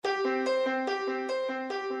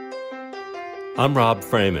I'm Rob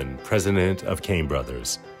Freeman, president of Cain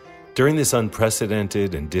Brothers. During this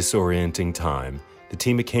unprecedented and disorienting time, the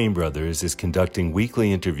team at Cain Brothers is conducting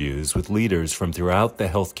weekly interviews with leaders from throughout the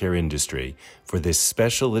healthcare industry for this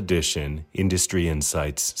special edition Industry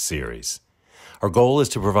Insights series. Our goal is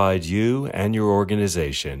to provide you and your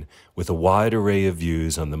organization with a wide array of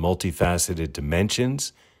views on the multifaceted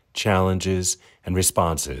dimensions, challenges, and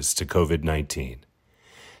responses to COVID-19.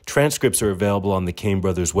 Transcripts are available on the Cain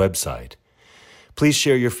Brothers website. Please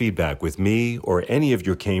share your feedback with me or any of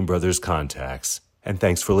your Cain Brothers contacts, and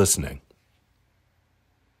thanks for listening.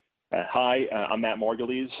 Hi, I'm Matt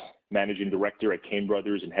Margulies, Managing Director at Cain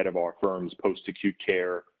Brothers and head of our firm's post-acute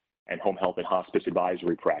care and home health and hospice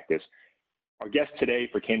advisory practice. Our guest today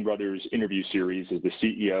for Cain Brothers interview series is the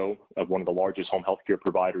CEO of one of the largest home health care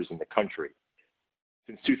providers in the country.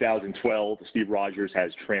 Since 2012, Steve Rogers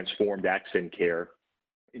has transformed Accent Care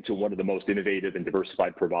into one of the most innovative and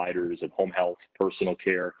diversified providers of home health, personal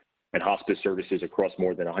care, and hospice services across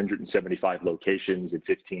more than 175 locations in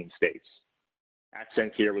 15 states.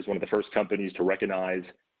 Accent Care was one of the first companies to recognize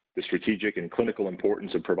the strategic and clinical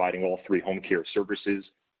importance of providing all three home care services,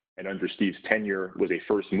 and under Steve's tenure was a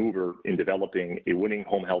first mover in developing a winning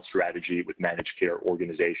home health strategy with managed care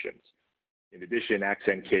organizations. In addition,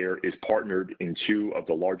 Accent Care is partnered in two of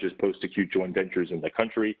the largest post-acute joint ventures in the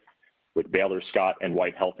country, with Baylor Scott and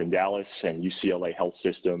White Health in Dallas and UCLA Health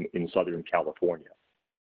System in Southern California.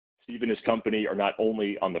 Steve and his company are not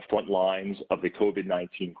only on the front lines of the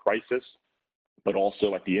COVID-19 crisis, but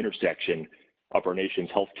also at the intersection of our nation's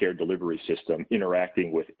healthcare delivery system,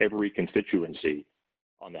 interacting with every constituency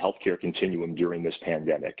on the healthcare continuum during this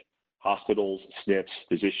pandemic: hospitals, SNFs,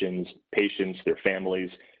 physicians, patients, their families,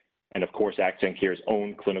 and of course, Accent Care's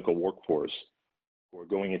own clinical workforce who are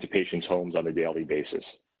going into patients' homes on a daily basis.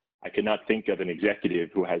 I cannot think of an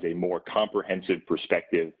executive who has a more comprehensive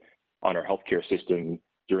perspective on our healthcare system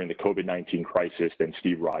during the COVID-19 crisis than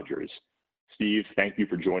Steve Rogers. Steve, thank you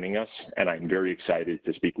for joining us, and I'm very excited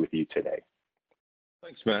to speak with you today.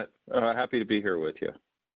 Thanks, Matt. Happy to be here with you.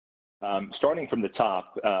 Starting from the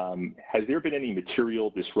top, has there been any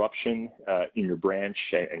material disruption in your branch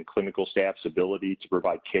and clinical staff's ability to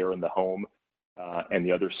provide care in the home and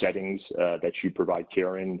the other settings that you provide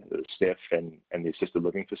care in, the SNF and the assisted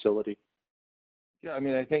living facility? Yeah, I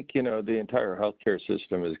mean, I think, the entire healthcare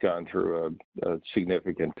system has gone through a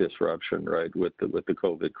significant disruption, right, with the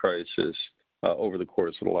COVID crisis over the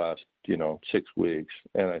course of the last, 6 weeks.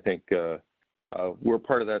 And I think we're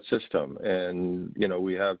part of that system. And,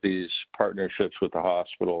 we have these partnerships with the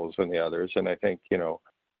hospitals and the others. And I think,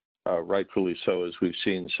 rightfully so, as we've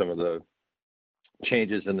seen some of the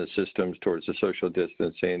changes in the systems towards the social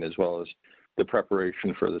distancing, as well as the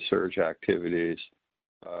preparation for the surge activities,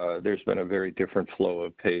 there's been a very different flow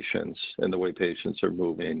of patients and the way patients are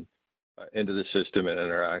moving into the system and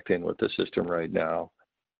interacting with the system right now.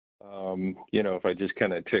 If I just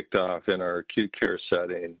kind of ticked off in our acute care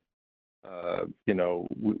setting,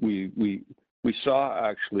 we saw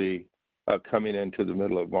actually coming into the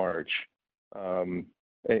middle of March,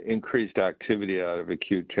 increased activity out of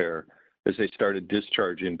acute care as they started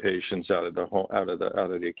discharging patients out of the home, out of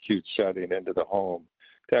the acute setting into the home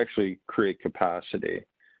to actually create capacity.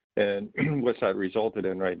 And what's that resulted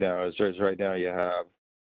in right now is right now you have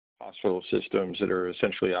hospital systems that are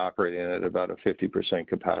essentially operating at about a 50%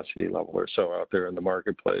 capacity level or so out there in the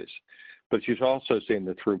marketplace. But you've also seen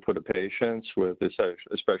the throughput of patients with this,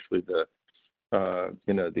 especially the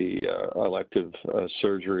elective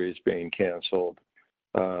surgeries being canceled.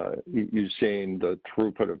 You've seen the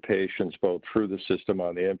throughput of patients both through the system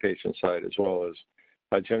on the inpatient side, as well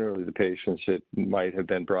as generally the patients that might have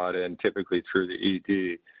been brought in typically through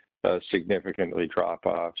the ED significantly drop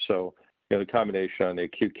off. So, the combination on the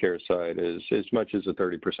acute care side is as much as a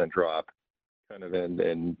 30% drop kind of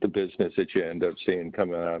in the business that you end up seeing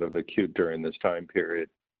coming out of acute during this time period.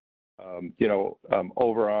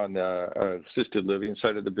 Over on the assisted living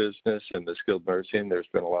side of the business and the skilled nursing, there's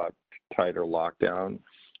been a lot tighter lockdown.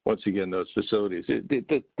 Once again, those facilities,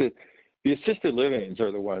 the assisted livings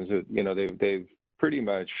are the ones that they've pretty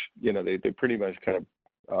much kind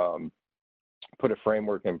of put a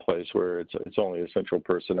framework in place where it's only essential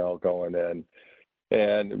personnel going in.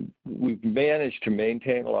 And we've managed to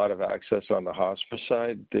maintain a lot of access on the hospice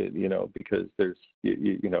side, because there's,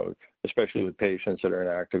 especially with patients that are in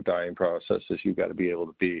active dying processes, you've got to be able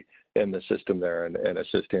to be in the system there and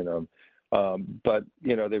assisting them. But,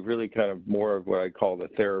 they've really kind of more of what I call the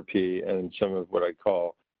therapy and some of what I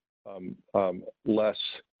call less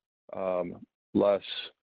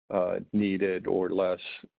needed or less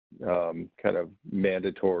kind of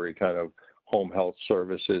mandatory kind of home health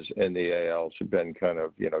services in the ALs have been kind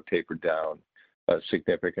of, tapered down.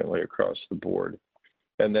 significantly across the board.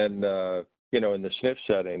 And then, in the SNF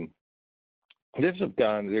setting, SNFs have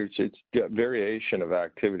it's variation of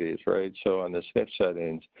activities, right? So on the SNF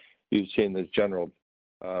settings, you've seen this general,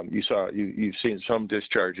 you've seen some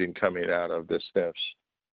discharging coming out of the SNFs,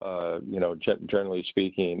 generally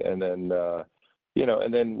speaking, and then,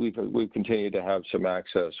 and then we've continued to have some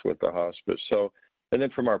access with the hospice. So, and then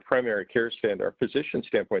from our primary care our physician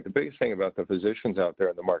standpoint, the biggest thing about the physicians out there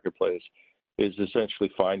in the marketplace is essentially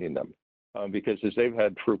finding them. Because as they've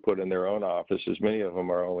had throughput in their own offices, many of them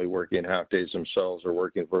are only working half days themselves or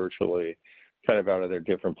working virtually, kind of out of their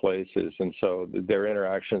different places. And so their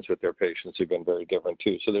interactions with their patients have been very different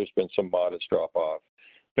too. So there's been some modest drop off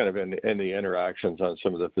kind of in the interactions on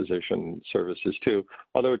some of the physician services too.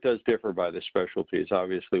 Although it does differ by the specialties.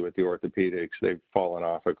 Obviously with the orthopedics, they've fallen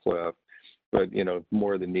off a cliff. But,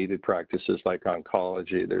 more of the needed practices like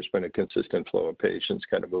oncology, there's been a consistent flow of patients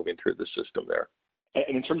kind of moving through the system there.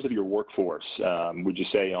 And in terms of your workforce, would you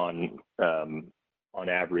say on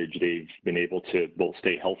average they've been able to both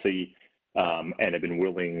stay healthy and have been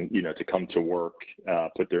willing, to come to work,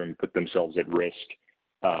 put themselves at risk?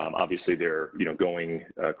 Obviously, they're going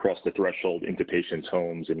across the threshold into patients'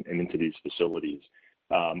 homes and into these facilities.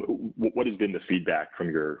 What has been the feedback from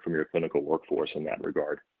your clinical workforce in that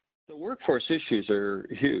regard? The workforce issues are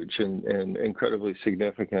huge and incredibly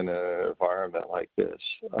significant in an environment like this.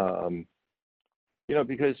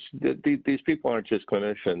 Because these people aren't just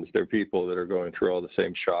clinicians; they're people that are going through all the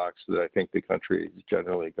same shocks that I think the country is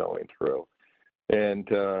generally going through. And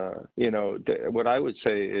what I would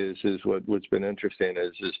say is what's been interesting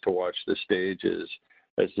is to watch the stages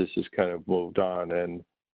as this has kind of moved on. And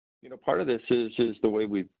part of this is the way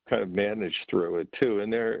we've kind of managed through it too.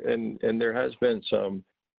 And there has been some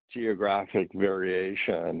geographic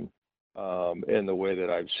variation in the way that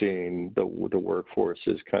I've seen the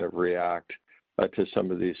workforces kind of react to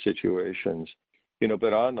some of these situations.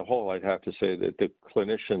 But on the whole, I'd have to say that the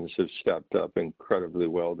clinicians have stepped up incredibly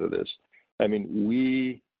well to this. I mean,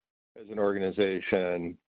 we as an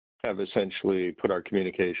organization have essentially put our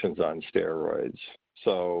communications on steroids.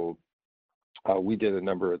 So we did a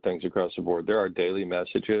number of things across the board. There are daily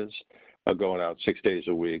messages going out 6 days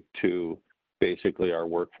a week to basically our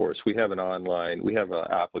workforce. We have an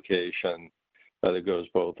application that goes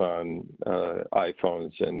both on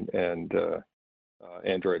iPhones and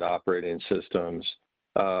Android operating systems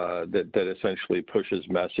that essentially pushes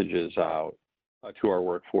messages out to our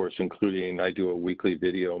workforce, including I do a weekly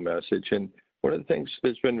video message. And one of the things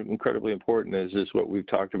that's been incredibly important is what we've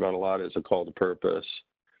talked about a lot is a call to purpose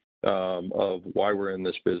of why we're in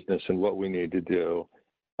this business and what we need to do.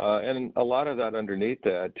 And a lot of that underneath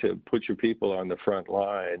that, to put your people on the front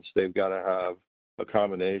lines, they've got to have a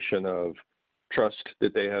combination of trust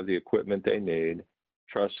that they have the equipment they need,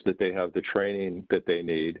 trust that they have the training that they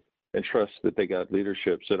need, and trust that they got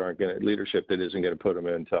leadership that isn't going to put them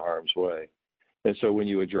into harm's way. And so when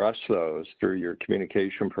you address those through your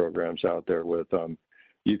communication programs out there with them,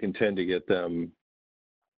 you can tend to get them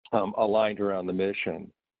aligned around the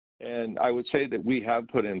mission. And I would say that we have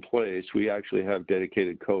put in place, we actually have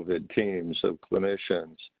dedicated COVID teams of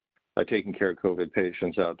clinicians taking care of COVID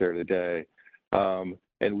patients out there today.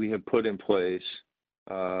 And we have put in place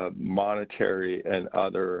monetary and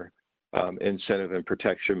other incentive and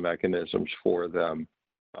protection mechanisms for them.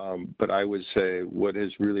 But I would say what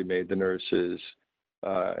has really made the nurses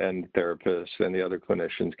and therapists and the other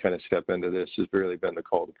clinicians kind of step into this has really been the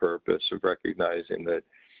call to purpose of recognizing that,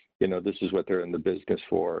 this is what they're in the business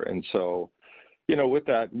for. And so, with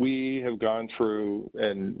that, we have gone through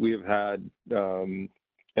and we have had in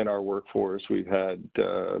our workforce, we've had,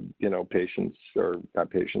 patients or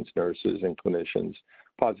not patients, nurses and clinicians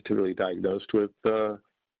positively diagnosed with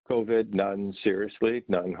COVID, none seriously,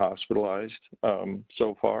 none hospitalized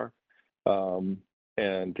so far.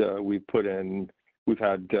 And we've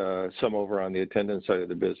had some over on the attendance side of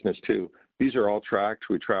the business too. These are all tracked.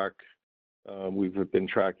 We've been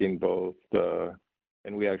tracking both,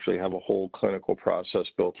 and we actually have a whole clinical process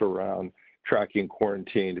built around tracking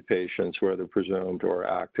quarantined patients, whether presumed or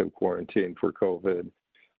active quarantine for COVID,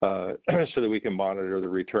 so that we can monitor the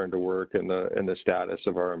return to work and the status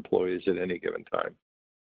of our employees at any given time.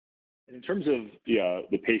 In terms of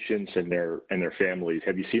the patients and their families,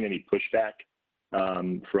 have you seen any pushback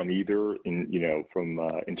from either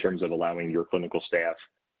in terms of allowing your clinical staff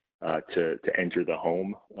to enter the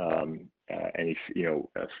home? Any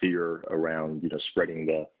fear around spreading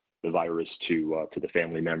the virus to the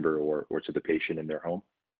family member or to the patient in their home?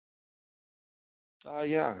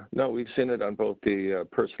 No, we've seen it on both the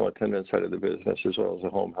personal attendance side of the business as well as the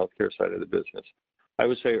home healthcare side of the business. I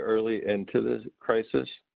would say early into the crisis,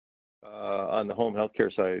 on the home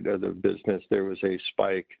healthcare side of the business, there was a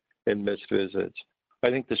spike in missed visits. I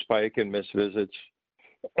think the spike in missed visits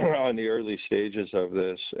on the early stages of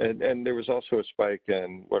this, and there was also a spike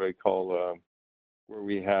in what I call where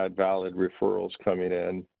we had valid referrals coming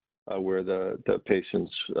in, where the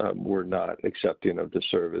patients were not accepting of the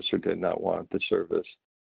service or did not want the service.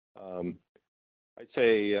 I'd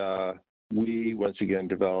say we once again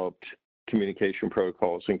developed communication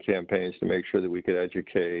protocols and campaigns to make sure that we could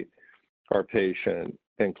educate our patient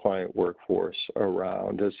and client workforce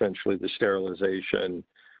around essentially the sterilization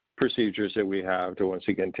procedures that we have to once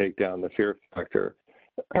again take down the fear factor.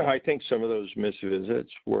 I think some of those missed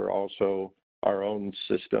visits were also our own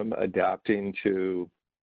system adapting to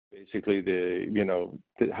basically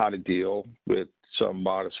how to deal with some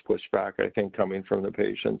modest pushback, I think, coming from the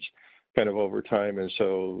patients kind of over time. And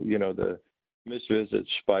so, the missed visits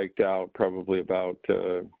spiked out probably about,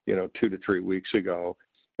 2 to 3 weeks ago.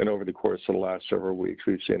 And over the course of the last several weeks,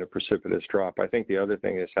 we've seen a precipitous drop. I think the other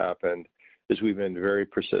thing that's happened is we've been very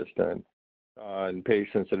persistent on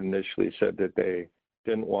patients that initially said that they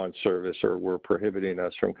didn't want service or were prohibiting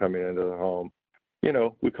us from coming into the home.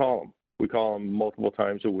 We call them. We call them multiple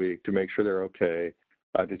times a week to make sure they're okay,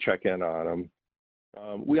 to check in on them.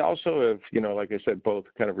 We also have, like I said, both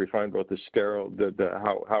kind of refined both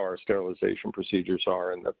how our sterilization procedures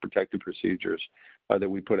are and the protective procedures that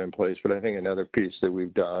we put in place. But I think another piece that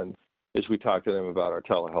we've done is we talk to them about our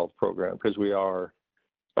telehealth program, because we are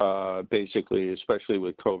basically, especially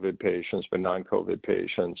with COVID patients, but non-COVID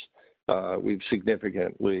patients, we've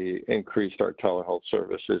significantly increased our telehealth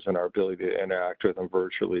services and our ability to interact with them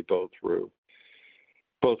virtually, both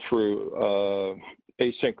through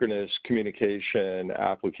asynchronous communication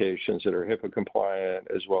applications that are HIPAA compliant,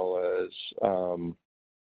 as well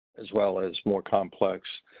as more complex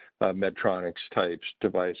Medtronics types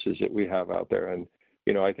devices that we have out there. And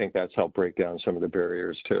I think that's helped break down some of the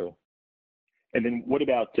barriers too. And then what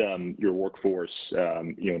about your workforce,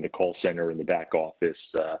 in the call center, in the back office?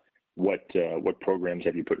 What programs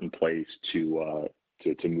have you put in place to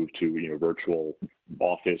move to virtual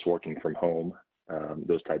office, working from home,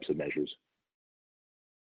 those types of measures?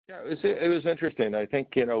 Yeah, it was interesting. I think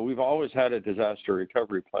we've always had a disaster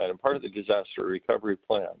recovery plan, and part of the disaster recovery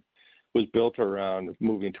plan was built around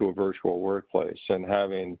moving to a virtual workplace and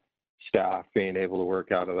having staff being able to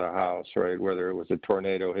work out of the house, right? Whether it was a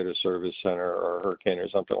tornado hit a service center or a hurricane or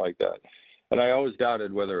something like that. And I always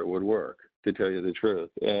doubted whether it would work, to tell you the truth.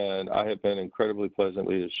 And I have been incredibly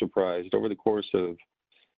pleasantly surprised. Over the course of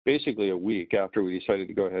basically a week after we decided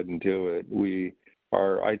to go ahead and do it,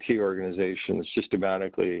 our IT organization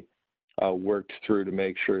systematically worked through to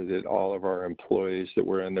make sure that all of our employees that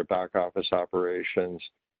were in their back office operations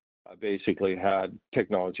basically had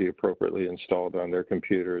technology appropriately installed on their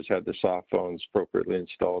computers, had the soft phones appropriately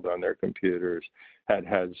installed on their computers, had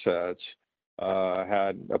headsets,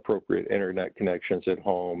 had appropriate internet connections at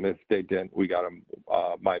home. If they didn't, we got them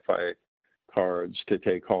MiFi cards to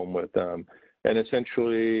take home with them. And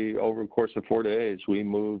essentially, over the course of 4 days, we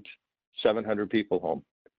moved 700 people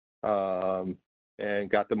home and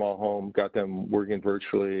got them all home, got them working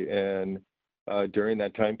virtually. And during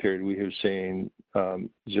that time period, we have seen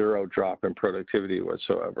zero drop in productivity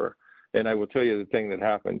whatsoever. And I will tell you the thing that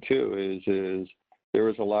happened too is there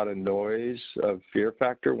was a lot of noise of fear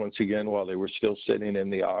factor, once again, while they were still sitting in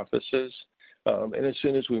the offices. And as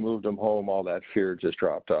soon as we moved them home, all that fear just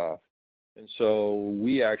dropped off. And so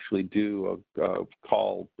we actually do a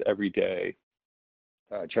call every day,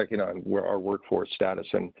 checking on where our workforce status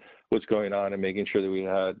and what's going on, and making sure that we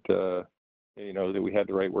had, that we had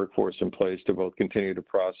the right workforce in place to both continue to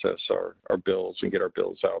process our bills and get our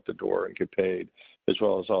bills out the door and get paid, as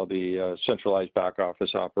well as all the centralized back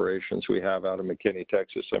office operations we have out of McKinney,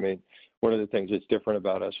 Texas. I mean, one of the things that's different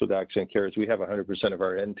about us with Accent Care is we have 100% of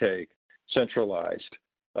our intake centralized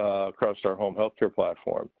across our home healthcare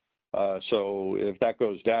platform. So if that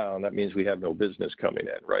goes down, that means we have no business coming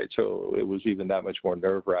in, right? So it was even that much more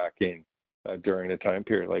nerve-wracking during a time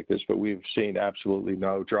period like this, but we've seen absolutely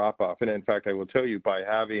no drop-off. And in fact, I will tell you, by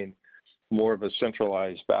having more of a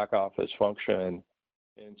centralized back office function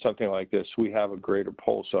in something like this, we have a greater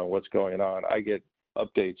pulse on what's going on. I get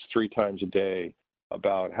updates 3 times a day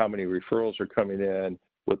about how many referrals are coming in,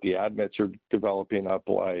 what the admits are developing up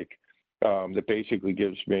like. That basically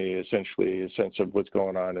gives me essentially a sense of what's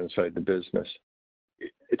going on inside the business.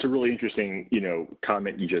 It's a really interesting,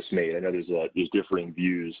 comment you just made. I know there's differing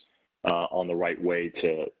views on the right way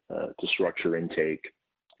to structure intake.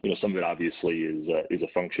 Some of it obviously is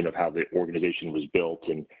a function of how the organization was built,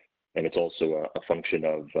 and it's also a function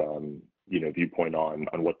of viewpoint on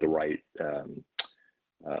what the right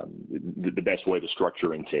the best way to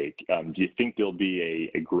structure intake. Do you think there'll be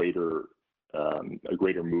a greater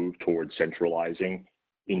move towards centralizing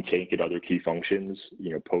intake at other key functions,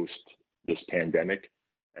 post this pandemic,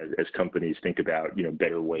 as companies think about,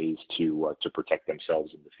 better ways to protect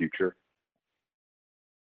themselves in the future?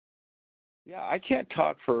 Yeah, I can't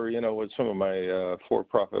talk for, what some of my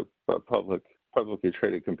for-profit publicly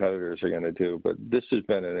traded competitors are going to do, but this has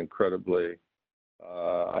been an incredibly,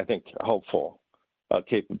 I think, helpful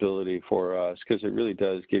capability for us, because it really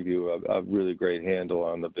does give you a really great handle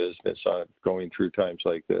on the business on going through times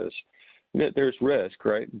like this. There's risk,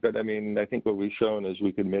 right? But I mean, I think what we've shown is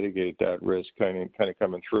we can mitigate that risk kind of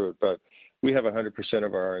coming through it. But we have 100%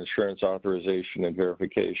 of our insurance authorization and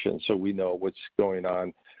verification, so we know what's going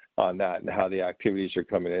on that and how the activities are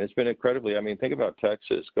coming in. It's been incredibly, I mean, think about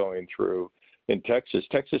Texas going through. In Texas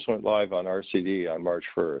went live on RCD on March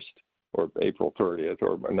 1st or April 30th,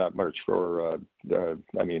 or not March, or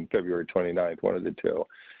February 29th, one of the two.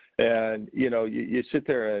 And, you sit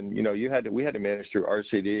there and, we had to manage through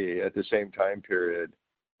RCD at the same time period,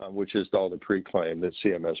 which is all the pre-claim that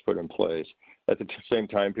CMS put in place at the same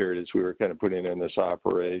time period as we were kind of putting in this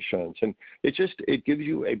operations. And it gives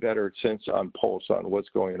you a better sense on pulse on what's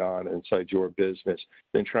going on inside your business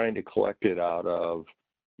than trying to collect it out of,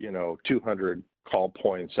 200 call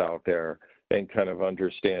points out there, and kind of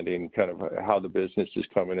understanding kind of how the business is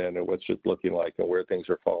coming in and what's it looking like and where things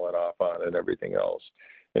are falling off on and everything else.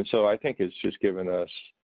 And so I think it's just given us,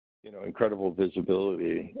 incredible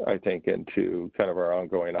visibility, I think, into kind of our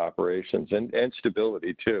ongoing operations and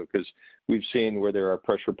stability too, because we've seen where there are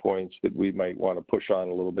pressure points that we might want to push on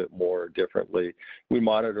a little bit more differently. We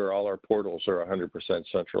monitor all our portals are 100%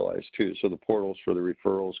 centralized too. So the portals for the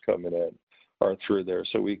referrals coming in are through there.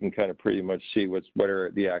 So we can kind of pretty much see what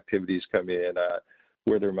are the activities coming in at,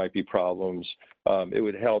 where there might be problems. It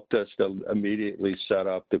would help us to immediately set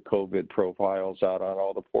up the COVID profiles out on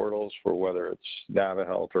all the portals for whether it's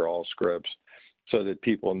NaviHealth or Allscripts, so that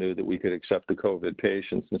people knew that we could accept the COVID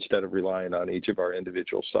patients instead of relying on each of our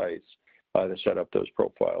individual sites to set up those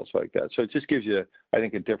profiles like that. So it just gives you, I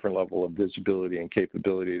think, a different level of visibility and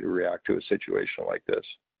capability to react to a situation like this.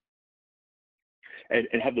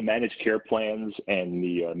 And have the managed care plans and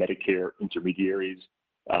the Medicare intermediaries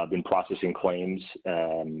been processing claims,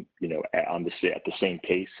 at the same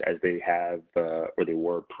pace as they have or they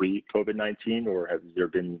were pre-COVID-19, or has there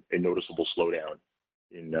been a noticeable slowdown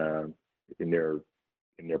in their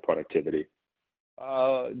productivity?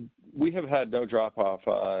 We have had no drop off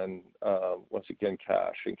on once again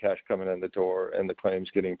cash coming in the door and the claims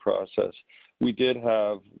getting processed. We did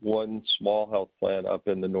have one small health plan up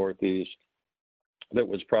in the Northeast that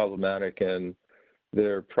was problematic in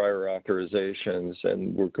their prior authorizations,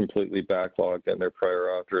 and were completely backlogged in their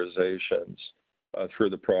prior authorizations through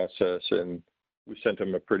the process. And we sent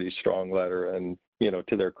them a pretty strong letter, and,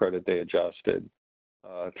 to their credit, they adjusted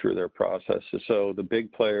through their processes. So the big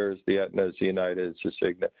players, the Aetnas, the Uniteds, the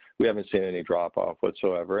Cigna, we haven't seen any drop off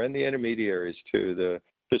whatsoever. And the intermediaries too, the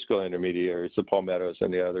fiscal intermediaries, the Palmettos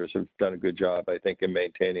and the others have done a good job, I think, in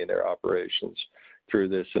maintaining their operations through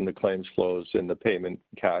this, and the claims flows and the payment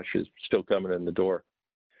cash is still coming in the door.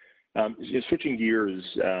 Switching gears,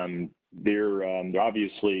 there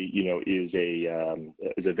obviously, is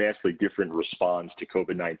a vastly different response to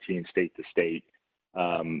COVID-19 state to state.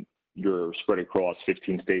 You're spread across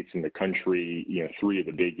 15 states in the country, 3 of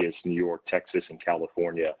the biggest, New York, Texas, and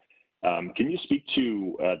California. Can you speak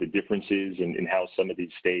to the differences in how some of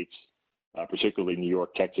these states, particularly New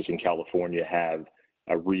York, Texas, and California, have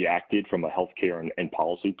reacted from a healthcare and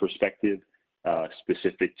policy perspective,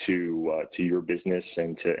 specific to your business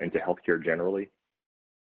and to healthcare generally?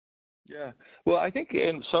 Yeah, well, I think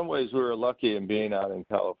in some ways we were lucky in being out in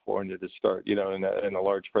California to start, in a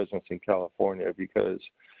large presence in California, because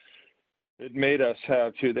it made us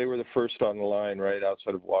have to. They were the first on the line right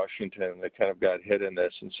outside of Washington that kind of got hit in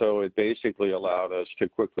this, and so it basically allowed us to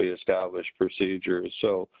quickly establish procedures.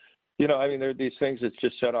 So, there are these things that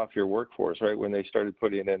just set off your workforce, right? When they started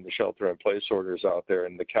putting in the shelter-in-place orders out there,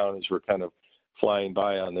 and the counties were kind of flying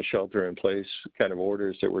by on the shelter-in-place kind of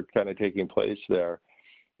orders that were kind of taking place there,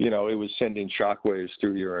 it was sending shockwaves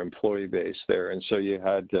through your employee base there, and so you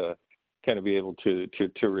had to kind of be able to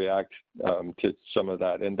react to some of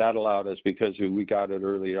that, and that allowed us, because we got it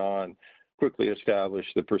early on, quickly establish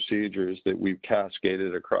the procedures that we've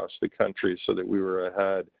cascaded across the country, so that we were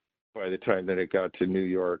ahead by the time that it got to New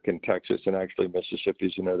York and Texas, and actually Mississippi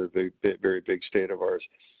is another very big state of ours.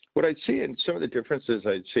 What I'd see in some of the differences,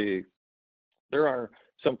 there are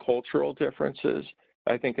some cultural differences,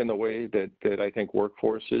 I think, in the way that I think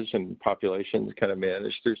workforces and populations kind of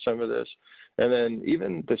manage through some of this. And then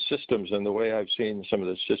even the systems and the way I've seen some of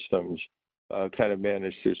the systems kind of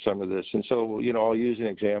manage through some of this. And so, I'll use an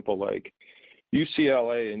example like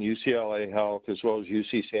UCLA and UCLA Health, as well as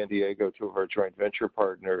UC San Diego, two of our joint venture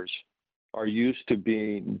partners, are used to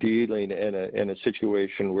dealing in a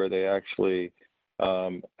situation where they actually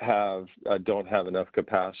don't have enough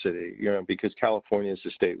capacity, because California is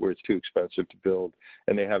a state where it's too expensive to build,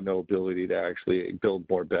 and they have no ability to actually build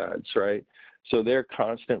more beds, right? So they're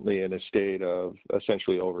constantly in a state of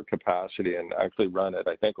essentially overcapacity and actually run at,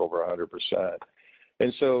 I think, over 100%.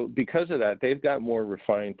 And so because of that, they've got more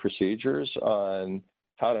refined procedures on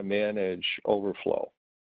how to manage overflow.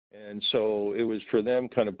 And so it was for them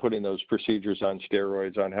kind of putting those procedures on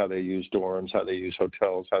steroids on how they use dorms, how they use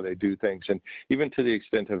hotels, how they do things, and even to the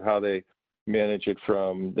extent of how they manage it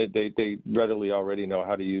from, they readily already know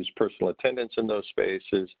how to use personal attendants in those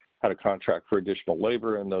spaces, how to contract for additional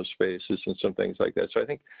labor in those spaces and some things like that. So I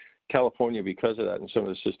think California, because of that, and some of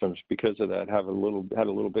the systems because of that, had a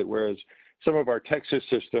little bit, whereas some of our Texas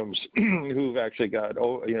systems who've actually got,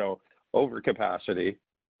 overcapacity,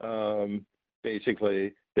 they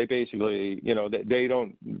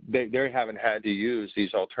haven't had to use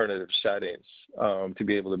these alternative settings to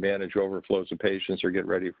be able to manage overflows of patients or get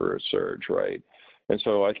ready for a surge, right? And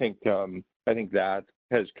so I think that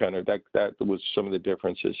has that was some of the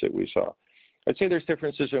differences that we saw. I'd say there's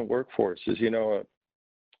differences in workforces.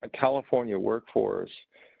 A California workforce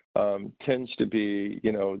tends to be,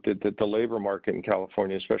 the labor market in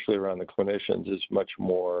California, especially around the clinicians, is much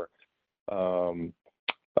more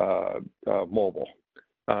mobile.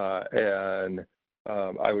 And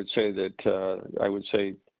I would say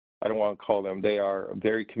I don't want to call them, they are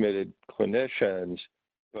very committed clinicians,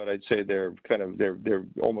 but I'd say they're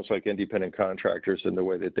almost like independent contractors in the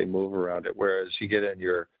way that they move around it. Whereas you get in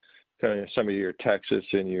your some of your Texas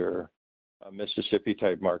and your Mississippi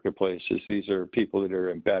type marketplaces, these are people that are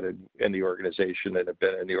embedded in the organization and have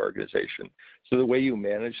been in the organization. So the way you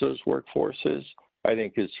manage those workforces, I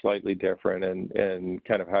think, is slightly different, and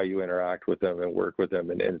kind of how you interact with them and work with them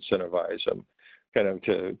and incentivize them kind of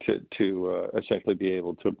to essentially be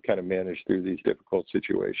able to kind of manage through these difficult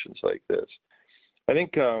situations like this. I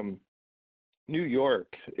think New York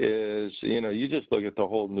is, you just look at the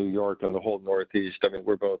whole New York and the whole Northeast. I mean,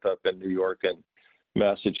 we're both up in New York and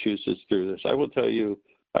Massachusetts through this. I will tell you,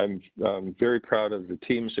 I'm very proud of the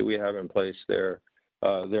teams that we have in place there.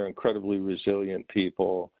 They're incredibly resilient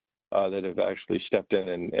people that have actually stepped in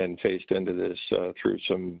and faced into this through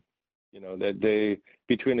some, that they,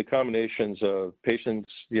 between the combinations of patients,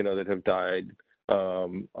 that have died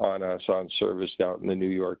on us on service out in the New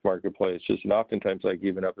York marketplaces, and oftentimes, like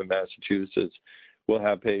even up in Massachusetts, we'll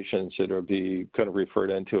have patients that will be kind of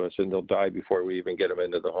referred into us, and they'll die before we even get them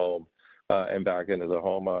into the home and back into the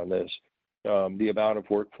home on this. The amount of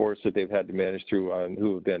workforce that they've had to manage through on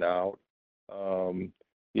who have been out,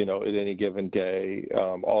 at any given day,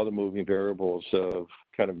 all the moving variables of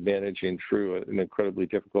kind of managing through an incredibly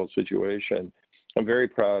difficult situation. I'm very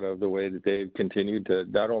proud of the way that they've continued to,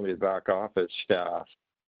 not only the back office staff,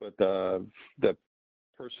 but the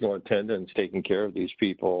personal attendants taking care of these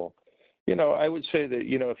people. I would say that,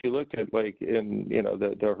 if you look at like in,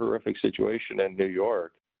 the horrific situation in New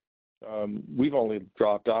York, we've only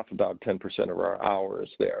dropped off about 10% of our hours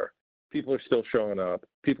there. People are still showing up.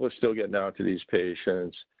 People are still getting out to these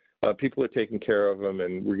patients. People are taking care of them,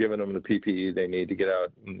 and we're giving them the PPE they need to get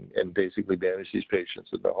out and basically manage these patients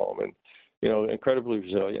at the home. And, incredibly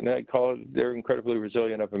resilient. And they're incredibly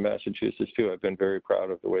resilient up in Massachusetts too. I've been very proud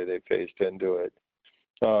of the way they faced into it.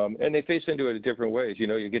 And they face into it in different ways.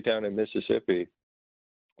 You get down in Mississippi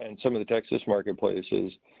and some of the Texas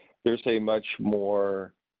marketplaces, there's a much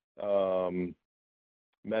more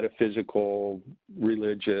metaphysical,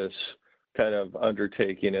 religious kind of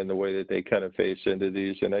undertaking in the way that they kind of face into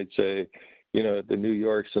these. And I'd say, the New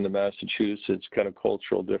Yorks and the Massachusetts kind of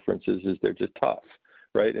cultural differences is they're just tough,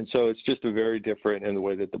 right? And so it's just a very different in the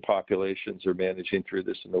way that the populations are managing through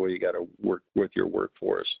this and the way you got to work with your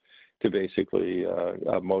workforce to basically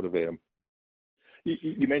motivate them.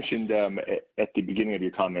 You mentioned at the beginning of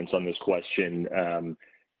your comments on this question,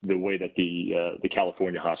 the way that the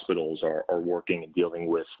California hospitals are working and dealing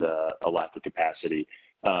with a lack of capacity.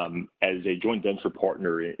 As a joint venture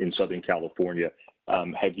partner in Southern California,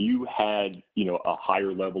 have you had a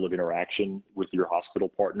higher level of interaction with your hospital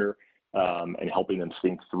partner and helping them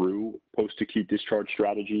think through post-acute discharge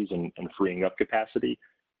strategies and freeing up capacity,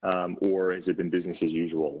 or has it been business as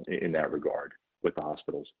usual in that regard with the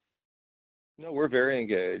hospitals? No, we're very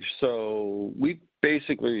engaged. So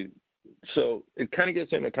it kind of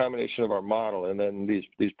gets in a combination of our model and then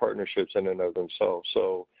these partnerships in and of themselves.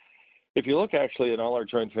 So if you look actually in all our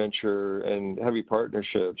joint venture and heavy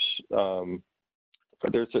partnerships,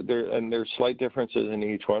 there's slight differences in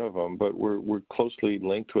each one of them, but we're closely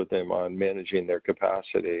linked with them on managing their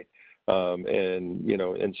capacity,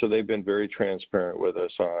 and so they've been very transparent with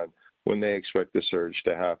us on when they expect the surge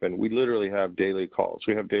to happen. We literally have daily calls.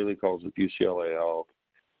 We have daily calls with UCLA Health,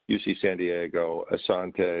 UC San Diego,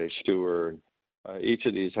 Asante, Steward. Each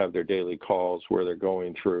of these have their daily calls where they're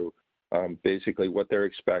going through basically what they're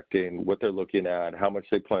expecting, what they're looking at, how much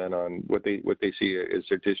they plan on, what they see as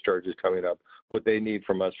their discharges coming up, what they need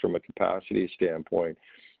from us from a capacity standpoint.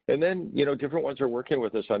 And then, different ones are working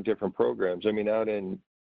with us on different programs. I mean, out in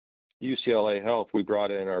UCLA Health, we brought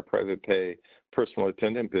in our private pay personal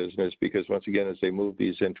attendant business because, once again, as they move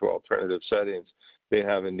these into alternative settings, they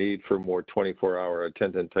have a need for more 24-hour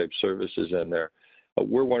attendant type services in there.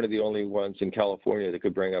 We're one of the only ones in California that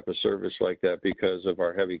could bring up a service like that because of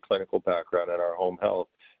our heavy clinical background and our home health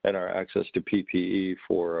and our access to PPE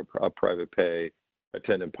for a private pay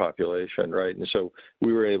attendant population, right? And so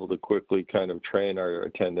we were able to quickly kind of train our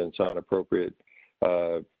attendants on appropriate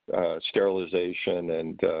sterilization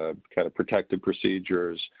and kind of protective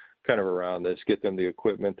procedures kind of around this, get them the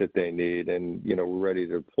equipment that they need, and, we're ready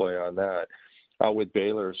to deploy on that. With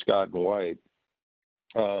Baylor, Scott and White,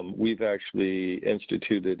 we've actually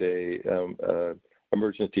instituted a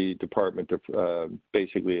emergency department of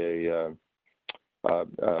basically a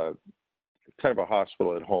kind of a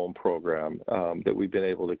hospital at home program that we've been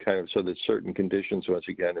able to kind of, so that certain conditions, once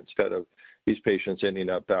again, instead of these patients ending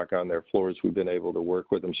up back on their floors, we've been able to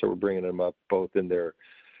work with them. So we're bringing them up both in their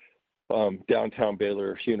downtown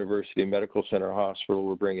Baylor University Medical Center Hospital.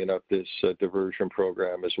 We're bringing up this diversion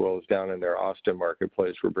program, as well as down in their Austin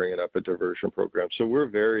marketplace, we're bringing up a diversion program. So we're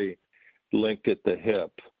very linked at the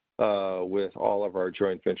hip with all of our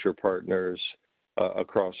joint venture partners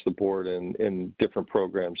across the board in different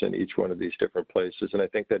programs in each one of these different places. And I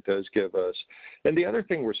think that does give us, and the other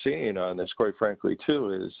thing we're seeing on this, quite frankly,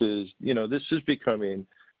 too, is this is becoming,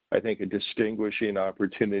 I think, a distinguishing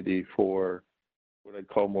opportunity for what I'd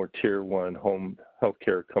call more tier one home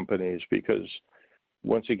healthcare companies, because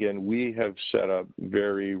once again, we have set up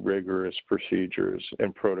very rigorous procedures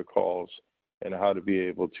and protocols and how to be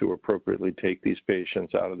able to appropriately take these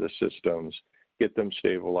patients out of the systems, get them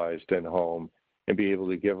stabilized in home, and be able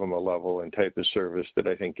to give them a level and type of service that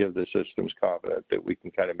I think give the systems confidence that we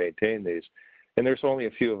can kind of maintain these. And there's only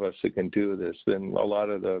a few of us that can do this. Then a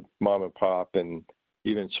lot of the mom and pop and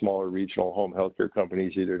even smaller regional home healthcare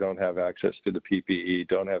companies either don't have access to the PPE,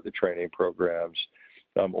 don't have the training programs,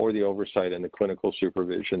 or the oversight and the clinical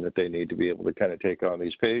supervision that they need to be able to kind of take on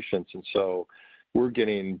these patients. And so we're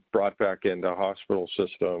getting brought back into hospital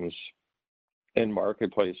systems and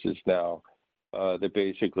marketplaces now that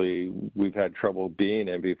basically we've had trouble being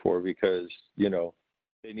in before, because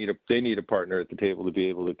they need a partner at the table to be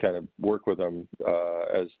able to kind of work with them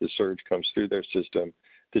as the surge comes through their system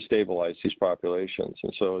to stabilize these populations.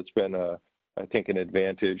 And so it's been I think an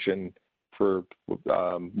advantage, and for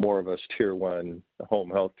more of us tier one home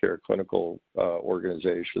healthcare clinical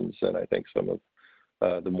organizations than I think some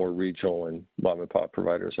of the more regional and mom and pop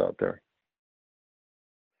providers out there.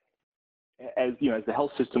 As the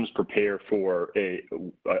health systems prepare for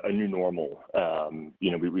a new normal,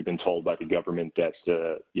 we've been told by the government that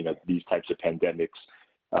these types of pandemics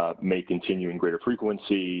may continue in greater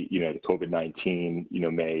frequency. The COVID-19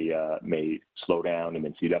 may slow down and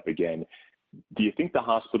then speed up again. Do you think the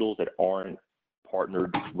hospitals that aren't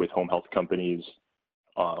partnered with home health companies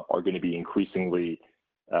are going to be increasingly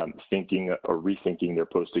thinking or rethinking their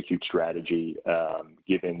post-acute strategy,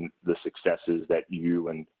 given the successes that you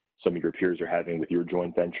and some of your peers are having with your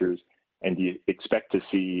joint ventures? And do you expect to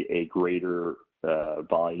see a greater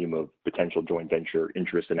volume of potential joint venture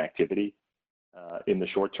interest and activity in the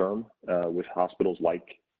short term with hospitals like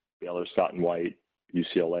Baylor, Scott and White,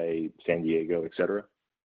 UCLA, San Diego, et cetera?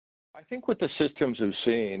 I think what the systems have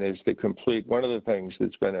seen is one of the things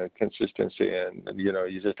that's been a consistency, and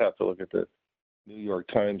you just have to look at the New York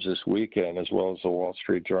Times this weekend as well as the Wall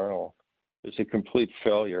Street Journal, is a complete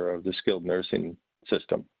failure of the skilled nursing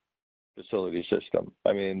facility system.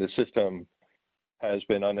 I mean, the system has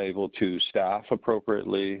been unable to staff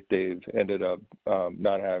appropriately. They've ended up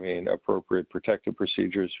not having appropriate protective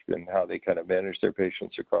procedures in how they kind of manage their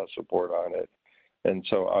patients across the board on it. And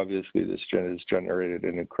so obviously this has generated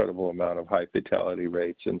an incredible amount of high fatality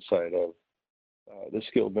rates inside of the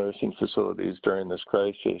skilled nursing facilities during this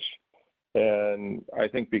crisis. And I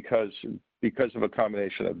think because of a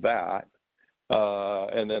combination of that,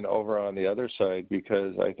 and then over on the other side,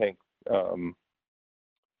 because I think some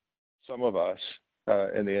of us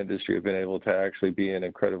in the industry have been able to actually be an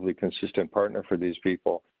incredibly consistent partner for these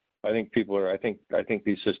people. I think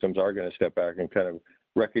these systems are going to step back and kind of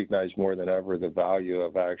recognize more than ever the value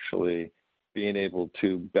of actually being able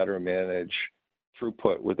to better manage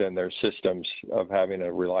throughput within their systems, of having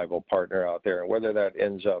a reliable partner out there. And whether that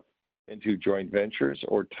ends up into joint ventures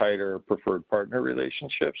or tighter preferred partner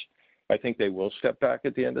relationships, I think they will step back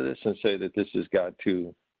at the end of this and say that this has got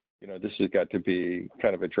to be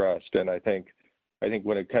kind of addressed. And I think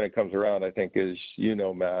when it kind of comes around, I think, as you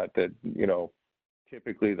know, Matt, that,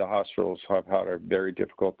 typically the hospitals have had a very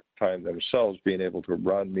difficult time themselves being able to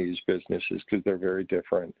run these businesses because they're very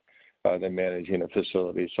different than managing a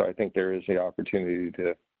facility. So I think there is the opportunity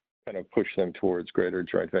to kind of push them towards greater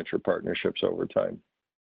joint venture partnerships over time.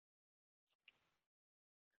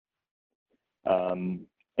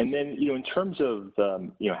 And then, in terms of,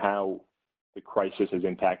 how the crisis has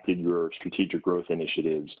impacted your strategic growth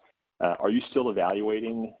initiatives, are you still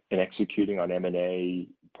evaluating and executing on M&A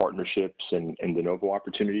partnerships and de novo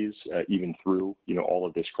opportunities, even through, all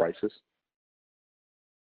of this crisis?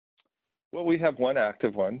 Well, we have one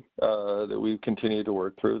active one that we've continued to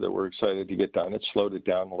work through that we're excited to get done. It slowed it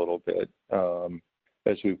down a little bit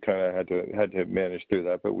as we've kind of had to manage through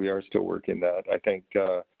that, but we are still working that. I think,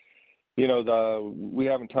 we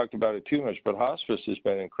haven't talked about it too much, but hospice has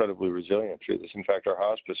been incredibly resilient through this. In fact, our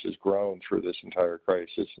hospice has grown through this entire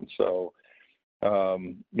crisis. And so,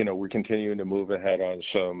 we're continuing to move ahead on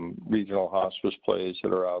some regional hospice plays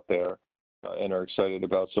that are out there and are excited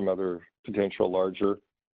about some other potential larger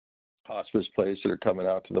hospice plays that are coming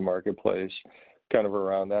out to the marketplace kind of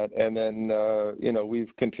around that. And then,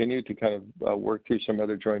 we've continued to kind of work through some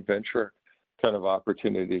other joint venture kind of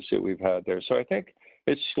opportunities that we've had there. So I think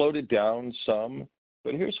it's slowed it down some,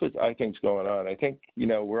 but here's what I think's going on. I think,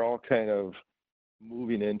 we're all kind of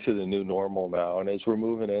moving into the new normal now. And as we're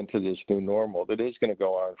moving into this new normal, that is going to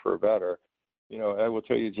go on for better. I will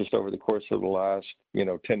tell you, just over the course of the last,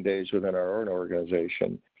 10 days within our own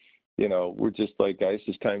organization, we're just like, guys,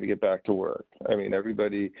 it's time to get back to work. I mean,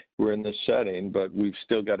 we're in this setting, but we've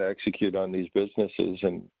still got to execute on these businesses.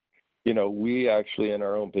 And, we actually in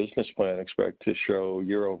our own business plan expect to show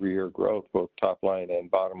year-over-year growth, both top line and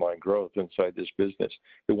bottom line growth inside this business.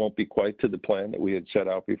 It won't be quite to the plan that we had set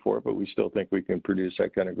out before, but we still think we can produce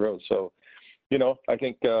that kind of growth. So, I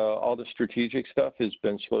think all the strategic stuff has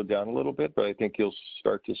been slowed down a little bit, but I think you'll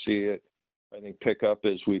start to see it, pick up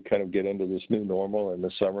as we kind of get into this new normal in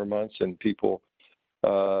the summer months and people,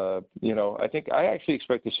 I actually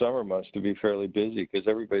expect the summer months to be fairly busy because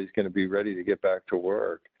everybody's going to be ready to get back to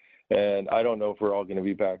work. And I don't know if we're all going to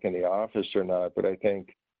be back in the office or not, but I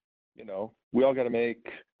think, we all got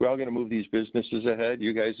to move these businesses ahead.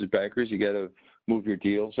 You guys as bankers, you got to move your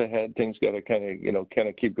deals ahead. Things got to kind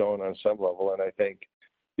of keep going on some level. And I think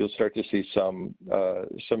you'll start to see some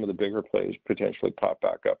of the bigger plays potentially pop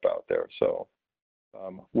back up out there. So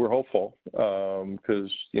we're hopeful because,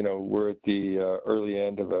 we're at the early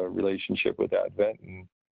end of a relationship with Advent, and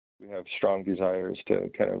we have strong desires to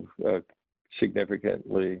kind of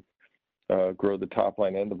significantly grow the top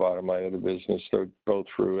line and the bottom line of the business, both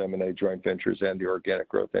through M&A joint ventures and the organic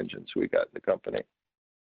growth engines we got in the company.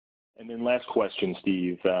 And then last question,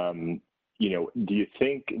 Steve, do you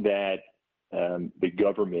think that the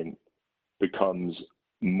government becomes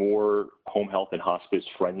more home health and hospice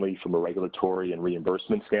friendly from a regulatory and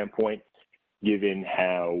reimbursement standpoint, given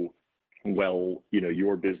how well,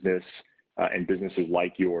 your business and businesses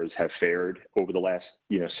like yours have fared over the last,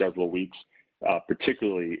 several weeks?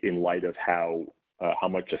 Particularly in light of how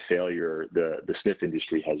much a failure the SNF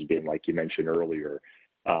industry has been, like you mentioned earlier,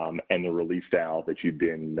 and the relief valve that you've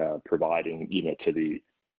been providing, to the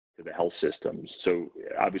health systems. So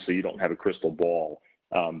obviously you don't have a crystal ball,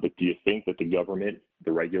 but do you think that the government,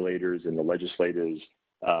 the regulators, and the legislators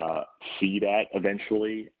see that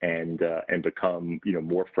eventually and become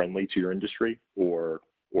as friendly to your industry, or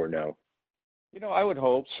no? I would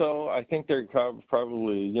hope so. I think they're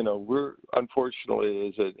probably, we're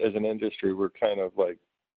unfortunately as an industry, we're kind of like,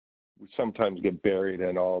 we sometimes get buried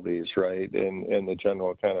in all these, right? In the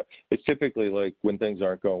general kind of, it's typically like when things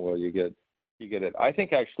aren't going well, you get it. I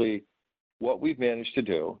think actually what we've managed to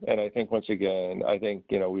do, and I think once again,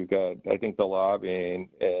 we've got, the lobbying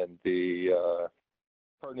and the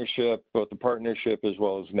partnership, both the partnership as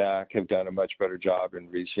well as NAC have done a much better job in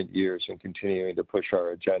recent years in continuing to push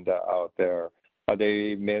our agenda out there.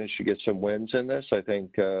 They managed to get some wins in this. I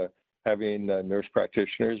think having nurse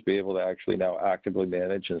practitioners be able to actually now actively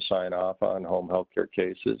manage and sign off on home health care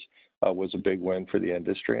cases was a big win for the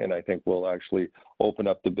industry, and I think we'll actually open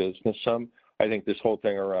up the business some. I think this whole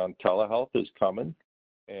thing around telehealth is coming,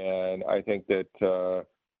 and I think that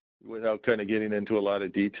without kind of getting into a lot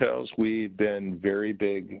of details, we've been very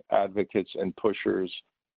big advocates and pushers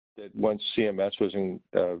that once CMS was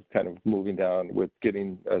kind of moving down with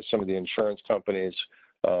getting some of the insurance companies,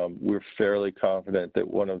 we're fairly confident that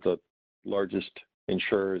one of the largest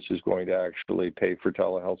insurers is going to actually pay for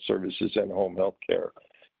telehealth services and home health care.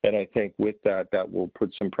 And I think with that, that will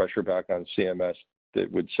put some pressure back on CMS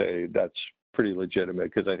that would say that's pretty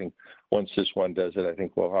legitimate, because I think once this one does it, I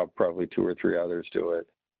think we'll have probably 2 or 3 others do it.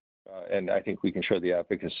 And I think we can show the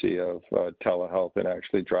efficacy of telehealth and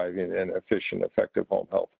actually driving an efficient, effective home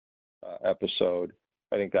health episode.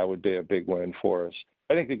 I think that would be a big win for us.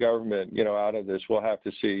 I think the government, out of this, we'll have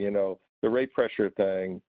to see, the rate pressure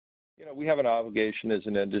thing. We have an obligation as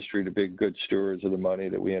an industry to be good stewards of the money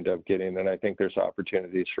that we end up getting, and I think there's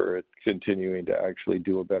opportunities for it continuing to actually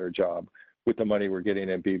do a better job with the money we're getting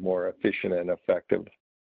and be more efficient and effective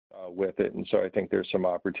with it. And so I think there's some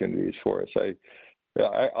opportunities for us.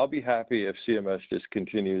 I'll be happy if CMS just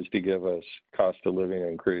continues to give us cost of living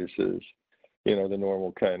increases, the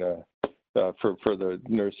normal kind of for the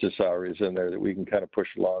nurses' salaries in there that we can kind of push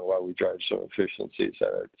along while we drive some efficiencies in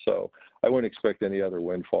it. So I wouldn't expect any other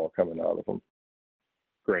windfall coming out of them.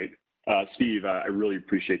 Great. Steve, I really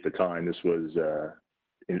appreciate the time. This was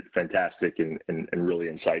fantastic and really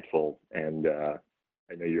insightful. And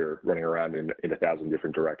I know you're running around in 1,000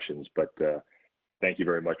 different directions, but thank you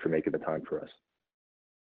very much for making the time for us.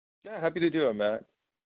 Yeah, happy to do it, Matt.